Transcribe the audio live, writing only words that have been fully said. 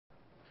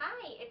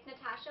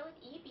Natasha with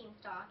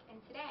eBeanstalk, and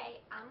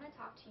today I'm going to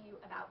talk to you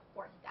about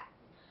horse sets.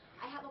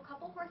 I have a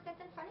couple horse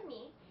sets in front of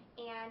me,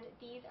 and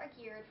these are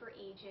geared for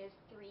ages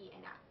 3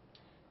 and up.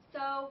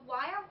 So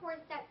why are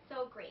horse sets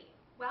so great?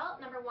 Well,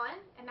 number one,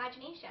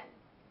 imagination,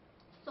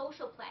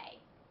 social play,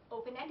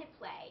 open-ended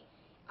play,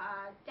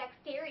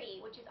 dexterity,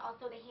 which is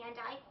also the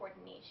hand-eye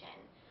coordination.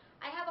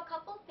 I have a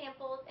couple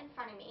samples in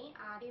front of me.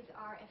 These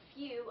are a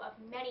few of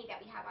many that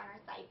we have on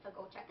our site, so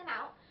go check them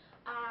out.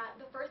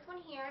 The first one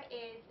here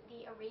is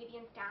the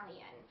Arabian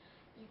Stallion.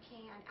 You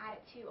can add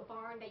it to a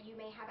barn that you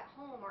may have at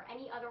home or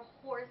any other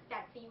horse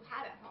sets that you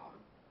have at home.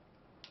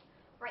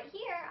 Right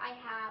here I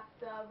have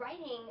the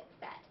riding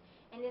set,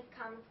 and this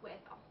comes with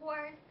a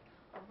horse,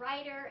 a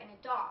rider, and a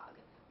dog,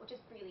 which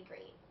is really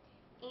great.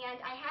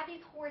 And I have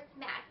these horse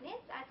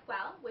magnets as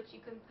well, which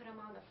you can put them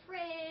on the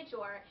fridge,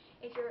 or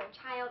if your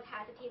child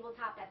has a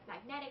tabletop that's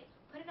magnetic,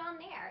 put it on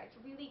there. It's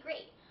really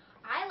great.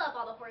 I love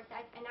all the horse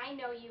sets, and I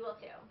know you will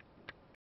too.